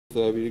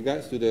With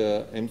regards to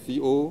the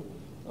MCO,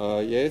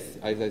 yes,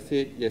 as I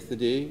said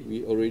yesterday,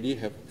 we already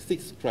have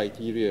 6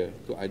 criteria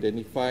to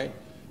identify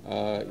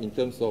in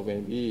terms of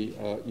when we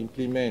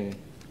implement,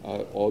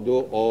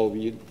 or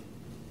we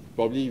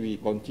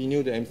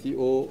continue the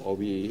MCO or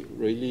we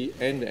really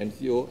end the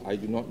MCO, I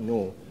do not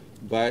know.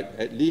 But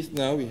at least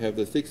now we have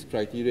the 6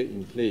 criteria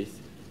in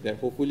place that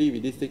hopefully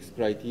with these 6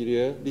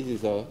 criteria, this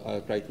is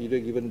a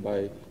criteria given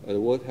by the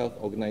World Health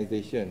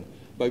Organization,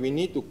 but we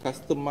need to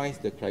customize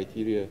the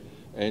criteria.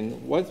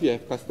 And once we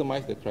have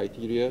customized the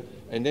criteria,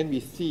 and then we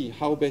see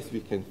how best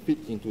we can fit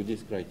into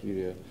this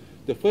criteria.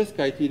 The first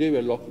criteria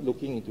we're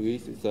looking into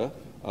is a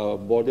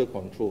border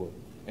control.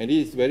 And it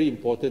is very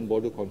important,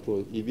 border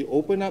control. If we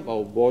open up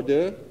our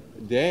border,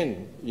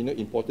 then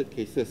imported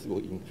cases will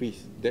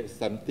increase. That's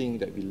something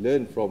that we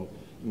learned from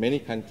many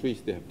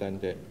countries that have done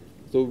that.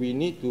 So we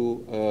need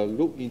to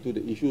look into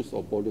the issues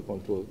of border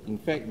control. In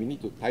fact, we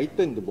need to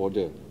tighten the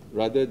border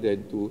rather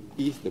than to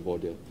ease the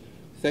border.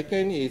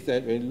 Second is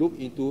that when we look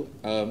into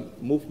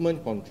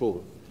movement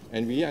control,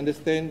 and we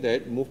understand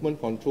that movement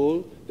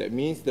control, that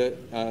means that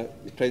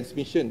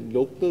transmission,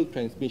 local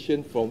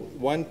transmission from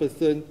one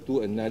person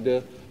to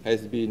another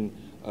has been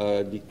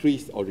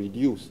decreased or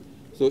reduced.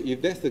 So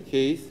if that's the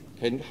case,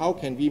 how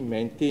can we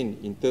maintain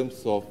in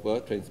terms of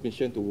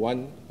transmission to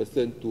one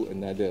person to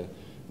another?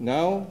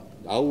 Now,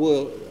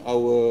 our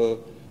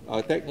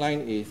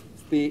tagline is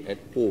stay at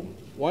home.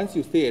 Once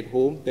you stay at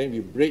home, then we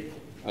break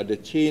the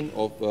chain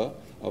of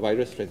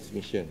virus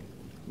transmission.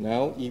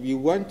 Now, if you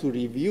want to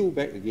review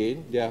back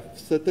again, there are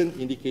certain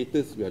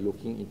indicators we are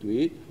looking into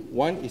it.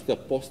 One is the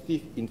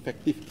positive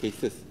infective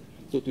cases.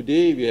 So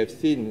today we have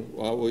seen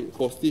our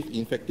positive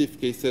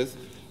infective cases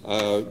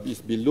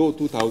is below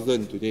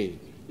 2,000 today.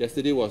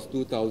 Yesterday was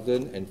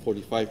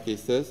 2,045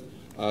 cases.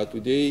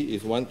 Today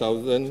is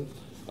 1,000.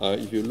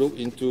 If you look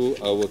into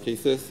our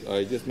cases,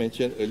 I just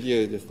mentioned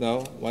earlier just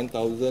now,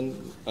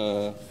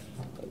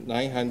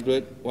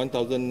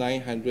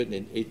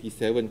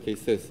 1,987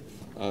 cases.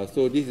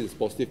 So this is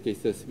positive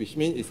cases, which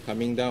means it's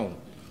coming down.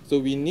 So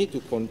we need to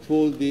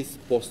control these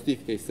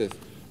positive cases,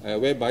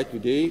 whereby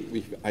today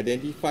we've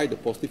identified the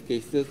positive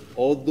cases.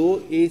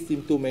 Although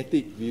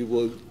asymptomatic, we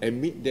will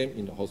admit them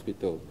in the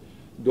hospital.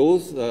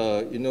 Those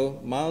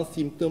mild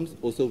symptoms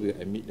also will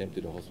admit them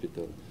to the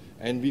hospital.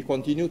 And we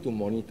continue to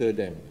monitor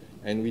them,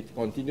 and we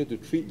continue to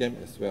treat them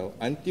as well.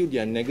 Until they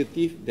are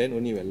negative, then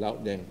only we allow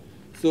them.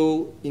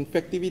 So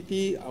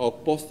infectivity or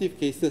positive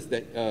cases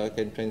that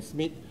can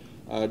transmit,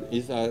 can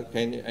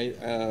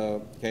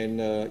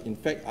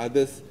infect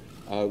others,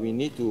 we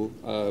need to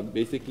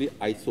basically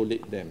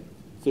isolate them.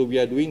 So we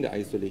are doing the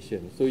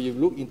isolation. So you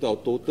look into our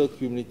total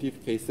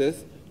cumulative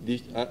cases,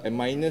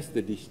 minus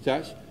the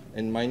discharge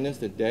and minus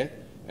the death,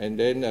 and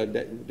then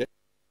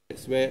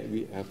that's where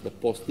we have the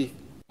positive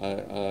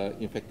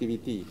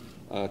infectivity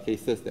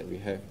cases that we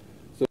have.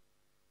 So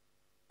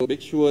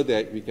make sure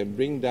that we can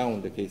bring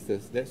down the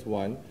cases. That's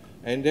one.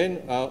 And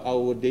then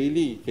our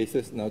daily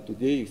cases now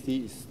today, you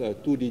see, is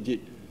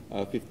 2-digit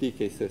 50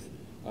 cases.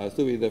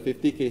 So with the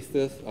 50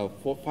 cases,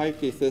 5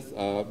 cases,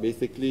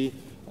 basically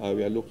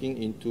we are looking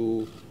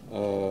into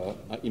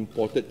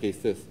imported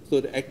cases.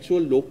 So the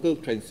actual local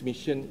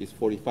transmission is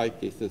 45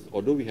 cases,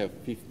 although we have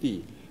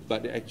 50.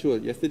 But the actual,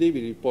 yesterday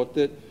we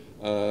reported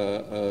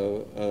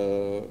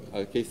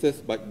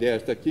cases, but there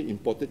are actually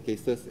imported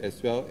cases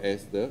as well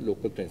as the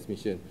local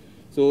transmission.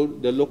 So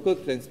the local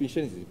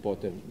transmission is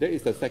important. That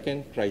is the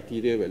second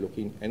criteria we're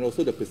looking, and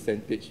also the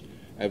percentage.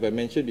 As I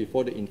mentioned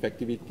before, the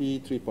infectivity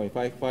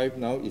 3.55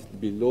 now is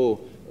below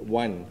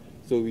 1.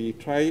 So we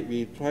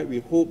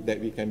hope that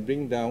we can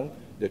bring down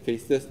the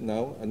cases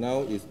now.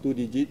 Now is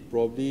 2-digit,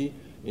 probably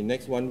in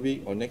next 1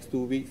 week or next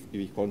 2 weeks. If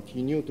we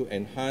continue to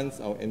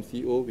enhance our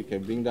MCO, we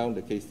can bring down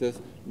the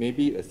cases,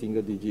 maybe a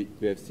single digit.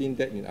 We have seen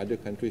that in other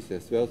countries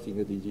as well,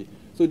 single digit.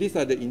 So these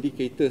are the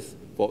indicators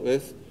for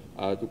us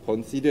to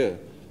consider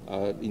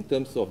in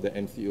terms of the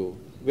MCO.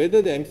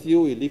 Whether the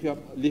MCO will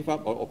live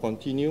up or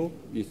continue,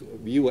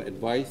 we will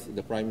advise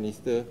the Prime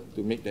Minister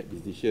to make that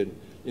decision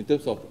in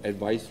terms of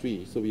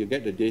advisory. So we'll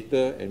get the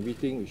data,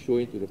 everything, we show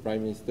it to the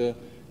Prime Minister,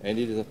 and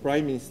it is the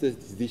Prime Minister's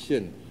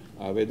decision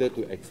whether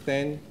to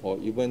extend or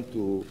even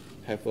to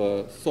have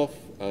a soft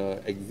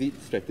exit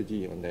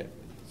strategy on that.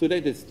 So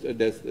that's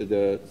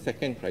the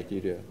second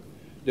criteria.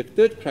 The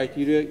third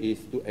criteria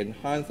is to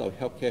enhance our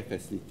healthcare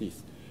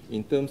facilities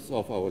in terms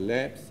of our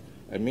labs.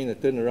 I mean, the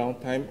turnaround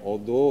time,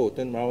 although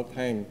turnaround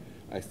time,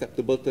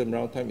 acceptable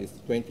turnaround time is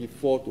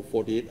 24 to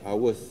 48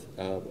 hours,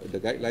 the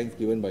guidelines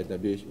given by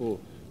WHO,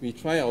 we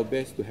try our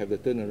best to have the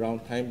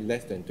turnaround time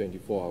less than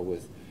 24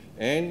 hours.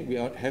 And we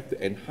have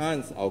to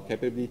enhance our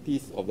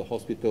capabilities of the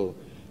hospital,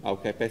 our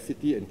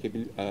capacity and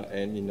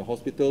in the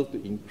hospital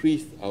to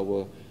increase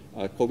our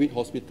COVID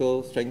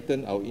hospital,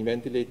 strengthen our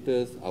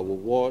ventilators, our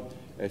ward,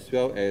 as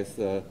well as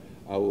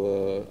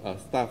our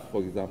staff,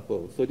 for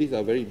example. So these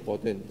are very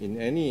important. In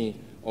any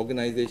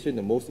organization,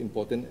 the most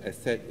important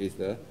asset is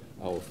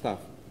our staff.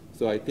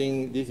 So I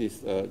think this is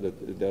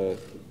the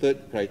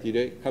third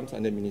criteria. It comes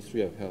under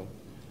Ministry of Health.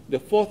 The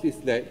fourth is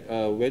that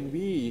when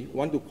we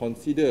want to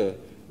consider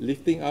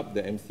lifting up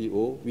the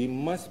MCO, we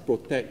must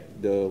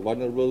protect the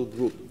vulnerable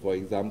group, for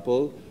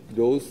example,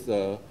 those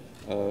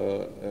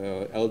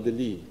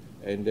elderly,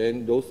 and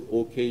then those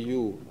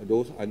OKU,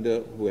 those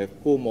who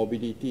have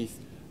comorbidities,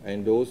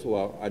 and those who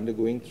are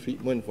undergoing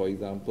treatment, for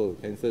example,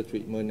 cancer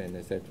treatment and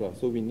etc.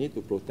 So we need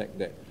to protect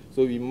that.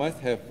 So we must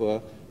have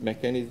a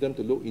mechanism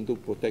to look into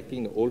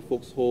protecting the old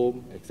folks'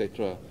 home,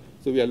 etc.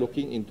 So we are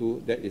looking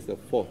into that is the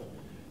fourth.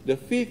 The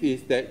fifth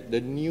is that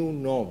the new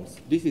norms.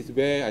 This is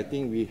where I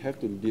think we have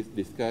to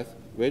discuss.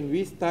 When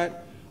we start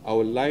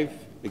our life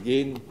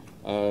again,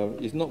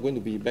 it's not going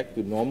to be back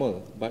to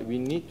normal, but we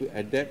need to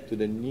adapt to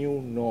the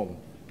new norm,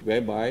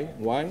 whereby,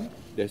 one,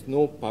 there's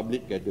no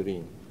public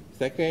gathering.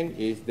 Second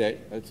is that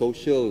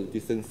social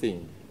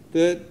distancing.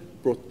 Third,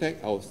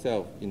 protect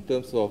ourselves in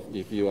terms of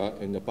if you are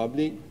in the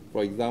public,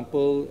 for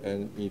example,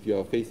 and if you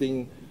are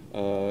facing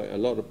a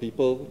lot of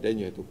people, then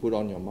you have to put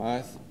on your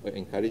mask,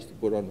 encouraged to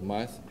put on the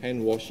mask.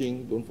 Hand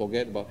washing, don't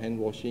forget about hand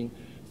washing.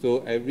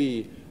 So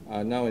every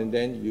now and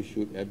then you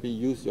should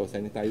use your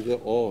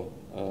sanitizer or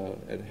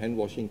hand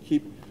washing.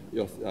 Keep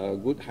your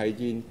good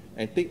hygiene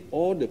and take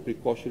all the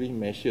precautionary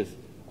measures.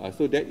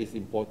 So that is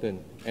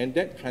important, and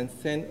that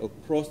transcends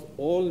across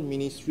all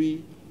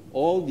ministry,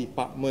 all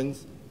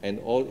departments, and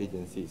all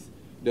agencies.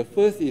 The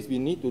first is we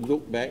need to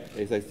look back,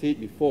 as I said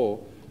before,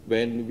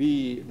 when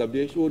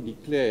WHO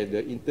declared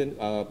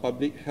the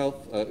public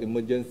health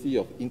emergency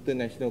of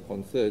international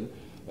concern.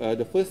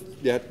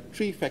 There are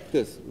three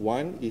factors.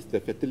 One is the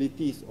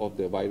fatalities of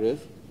the virus.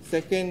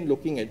 Second,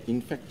 looking at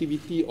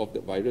infectivity of the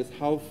virus,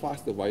 how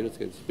fast the virus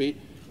can spread.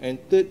 And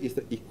third is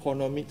the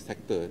economic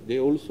sector. They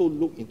also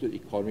look into the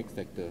economic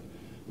sector,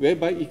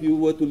 whereby if you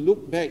were to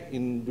look back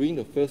during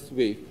the first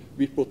wave,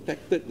 we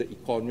protected the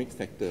economic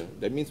sector.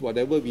 That means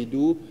whatever we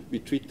do, we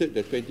treated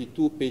the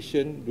 22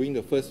 patients during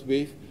the first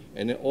wave,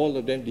 and then all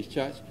of them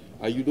discharged.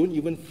 You don't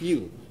even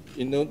feel,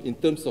 in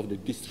terms of the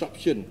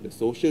disruption, the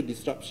social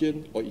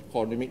disruption or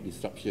economic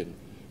disruption.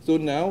 So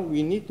now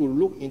we need to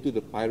look into the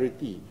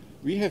priority.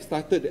 We have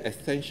started the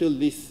essential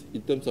list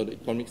in terms of the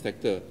economic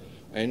sector.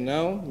 And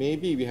now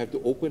maybe we have to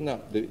open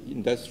up the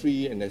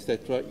industry and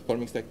etc.,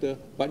 economic sector,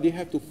 but they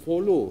have to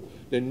follow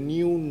the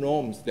new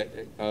norms that,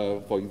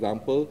 for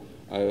example,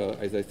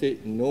 as I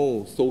said,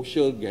 no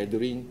social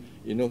gathering,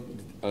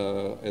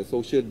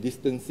 social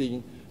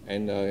distancing,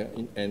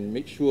 and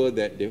make sure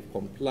that they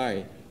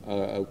comply,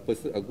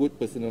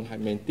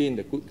 maintain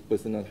the good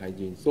personal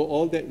hygiene. So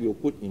all that we will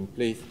put in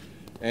place,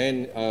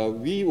 and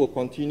we will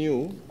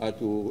continue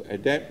to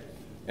adapt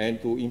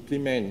and to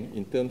implement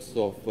in terms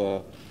of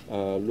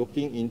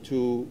looking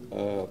into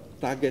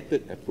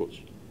targeted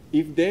approach.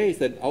 If there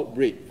is an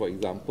outbreak, for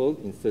example,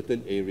 in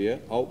certain area,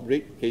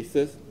 outbreak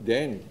cases,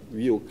 then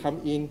we will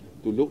come in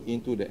to look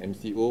into the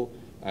MCO,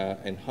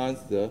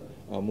 enhance the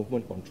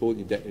movement control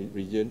in that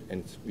region,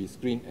 and we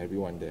screen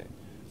everyone there.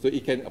 So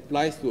it can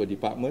apply to a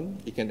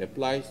department, it can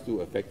apply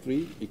to a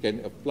factory, it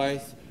can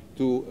apply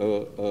to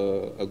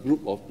a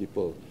group of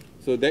people.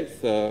 So that's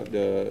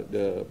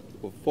the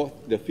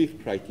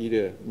fifth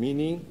criteria,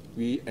 meaning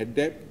we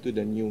adapt to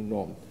the new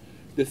norm.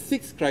 The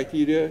sixth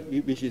criteria,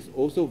 which is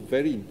also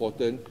very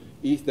important,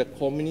 is the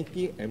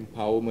community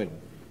empowerment.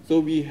 So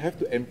we have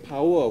to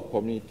empower our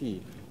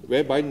community,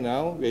 whereby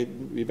now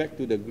we're back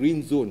to the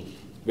green zone,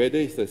 whether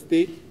it's a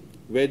state,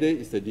 whether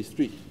it's a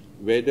district,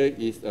 whether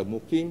it's a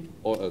mukim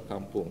or a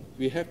kampung.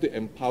 We have to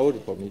empower the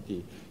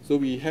community. So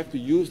we have to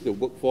use the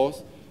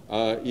workforce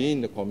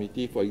in the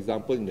community, for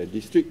example, in the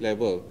district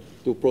level,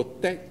 to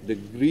protect the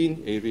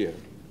green area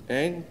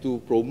and to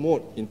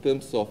promote in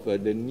terms of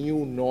the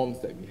new norms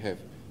that we have.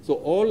 So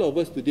all of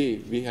us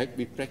today,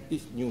 we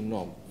practice new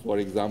norm. For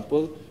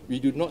example, we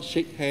do not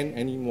shake hand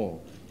anymore.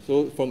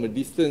 So from a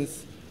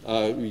distance,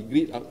 the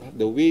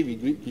way we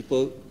greet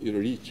people, it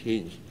really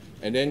changed.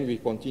 And then we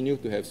continue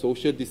to have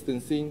social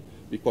distancing.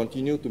 We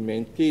continue to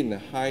maintain the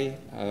high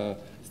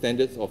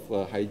standards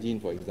of hygiene,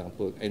 for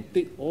example, and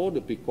take all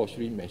the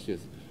precautionary measures.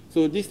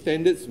 So these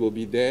standards will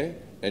be there,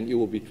 and it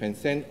will be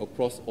transcend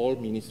across all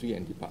ministry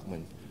and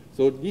departments.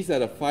 So these are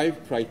the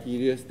 5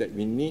 criteria that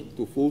we need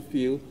to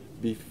fulfill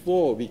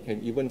before we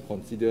can even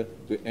consider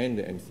to end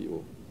the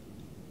MCO.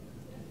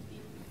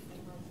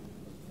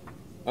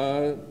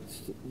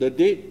 The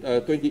date,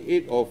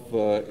 28th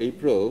of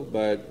April,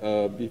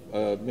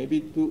 but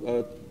maybe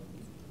 2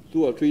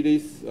 or 3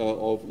 days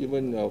of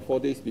even 4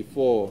 days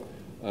before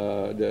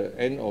the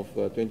end of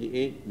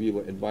 28, we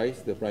will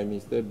advise the Prime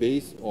Minister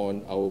based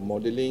on our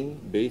modelling,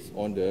 based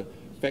on the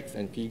facts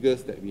and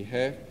figures that we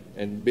have,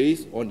 and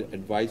based on the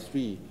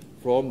advisory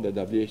from the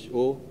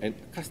WHO, and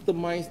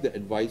customize the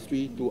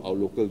advisory to our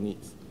local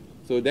needs.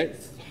 So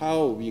that's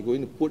how we're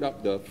going to put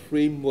up the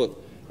framework.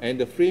 And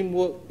the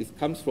framework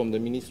comes from the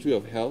Ministry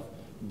of Health,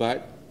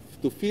 but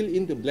to fill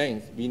in the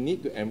blanks, we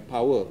need to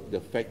empower the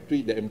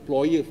factory, the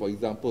employer, for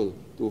example,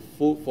 to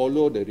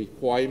follow the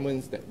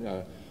requirements that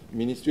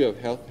Ministry of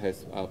Health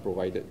has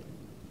provided.